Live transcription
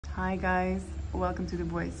Hi guys, welcome to the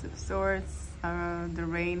Voice of Swords. The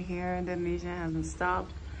rain here in Indonesia hasn't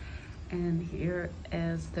stopped, and here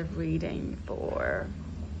is the reading for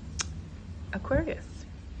Aquarius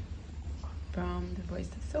from the Voice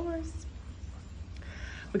of Swords.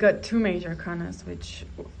 We got two major arcanas which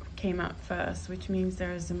came out first, which means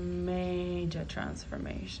there is a major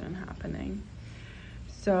transformation happening.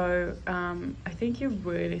 So I think you're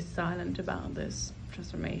really silent about this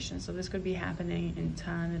transformation, so this could be happening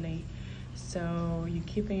internally, so you're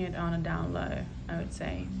keeping it on a down low. I would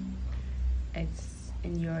say it's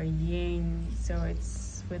in your yin, so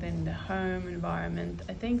it's within the home environment.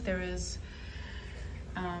 I think there is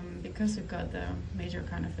because we've got the major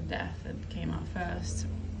kind of a death that came out first,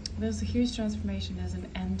 there's a huge transformation. There's an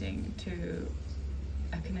ending to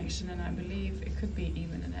a connection, and I believe it could be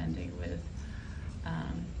even an ending with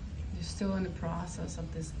you're still in the process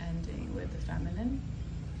of this ending with the feminine,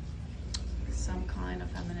 some kind of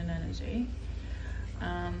feminine energy,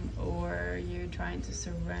 or you're trying to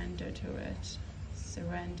surrender to it,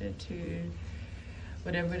 surrender to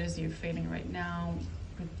whatever it is you're feeling right now,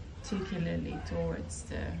 particularly towards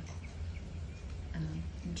the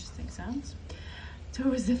interesting sounds,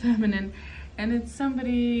 towards the feminine. And it's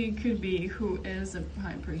somebody, could be, who is a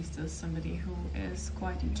high priestess, somebody who is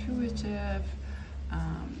quite intuitive,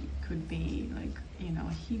 could be like, you know,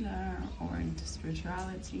 a healer or into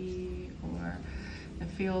spirituality, or I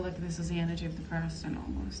feel like this is the energy of the person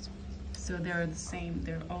almost. So they're the same.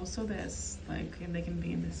 They're also this, like, they can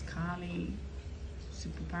be in this Kali,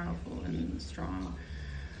 super powerful and strong,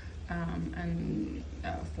 and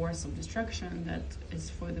a force of destruction that is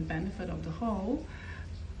for the benefit of the whole.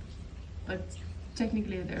 But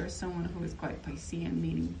technically there's someone who is quite Piscean,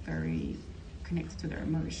 meaning very connected to their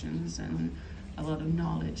emotions and a lot of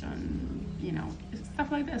knowledge on, you know, stuff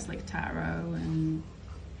like this, like tarot and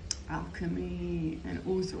alchemy and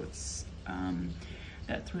all sorts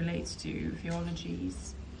that relates to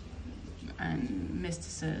theologies and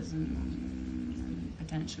mysticism and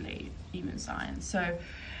potentially even science. So,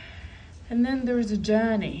 and then there is a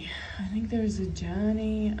journey. I think there is a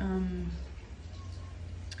journey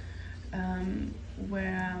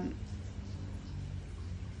where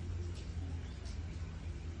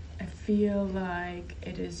I feel like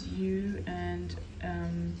it is you and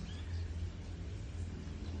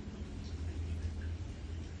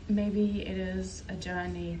maybe it is a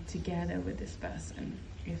journey together with this person.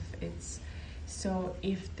 If it's so,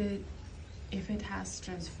 if it has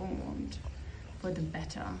transformed for the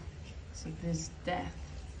better, so this death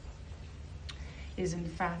is in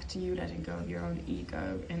fact you letting go of your own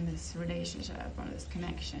ego in this relationship or this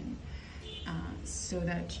connection, so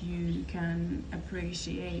that you can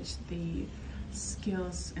appreciate the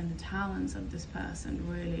skills and the talents of this person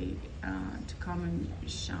really to come and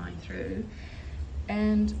shine through.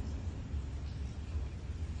 And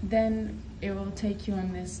then it will takes you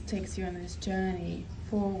on this journey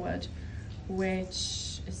forward,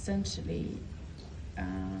 which essentially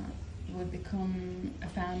would become a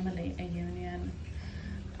family, a union.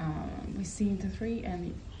 We've seen the three,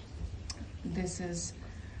 and this is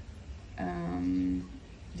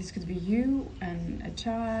this could be you and a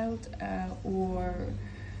child, or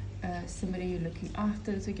somebody you're looking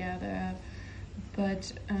after together.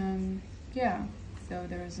 But yeah, so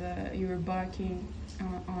there's you're embarking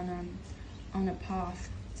on a path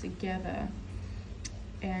together,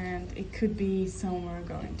 and it could be somewhere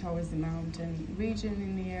going towards the mountain region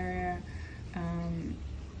in the area,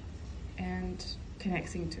 and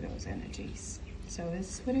connecting to those energies. So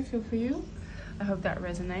this is what I feel for you. I hope that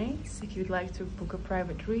resonates. If you'd like to book a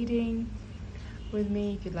private reading with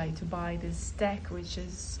me, if you'd like to buy this deck, which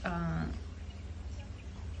is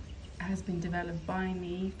has been developed by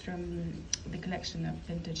me from the collection of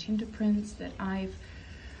vintage Hindu prints that I've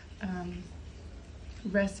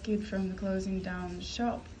rescued from the closing down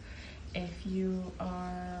shop. If you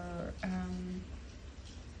are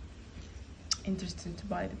interested to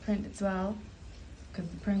buy the print as well, because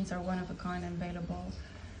the prints are one of a kind and available,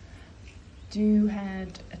 do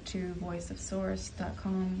head to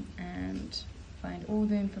voiceofswords.com and find all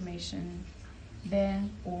the information there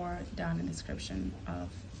or down in the description of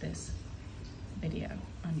this video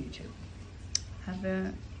on YouTube. Have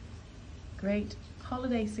a great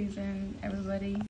holiday season, everybody.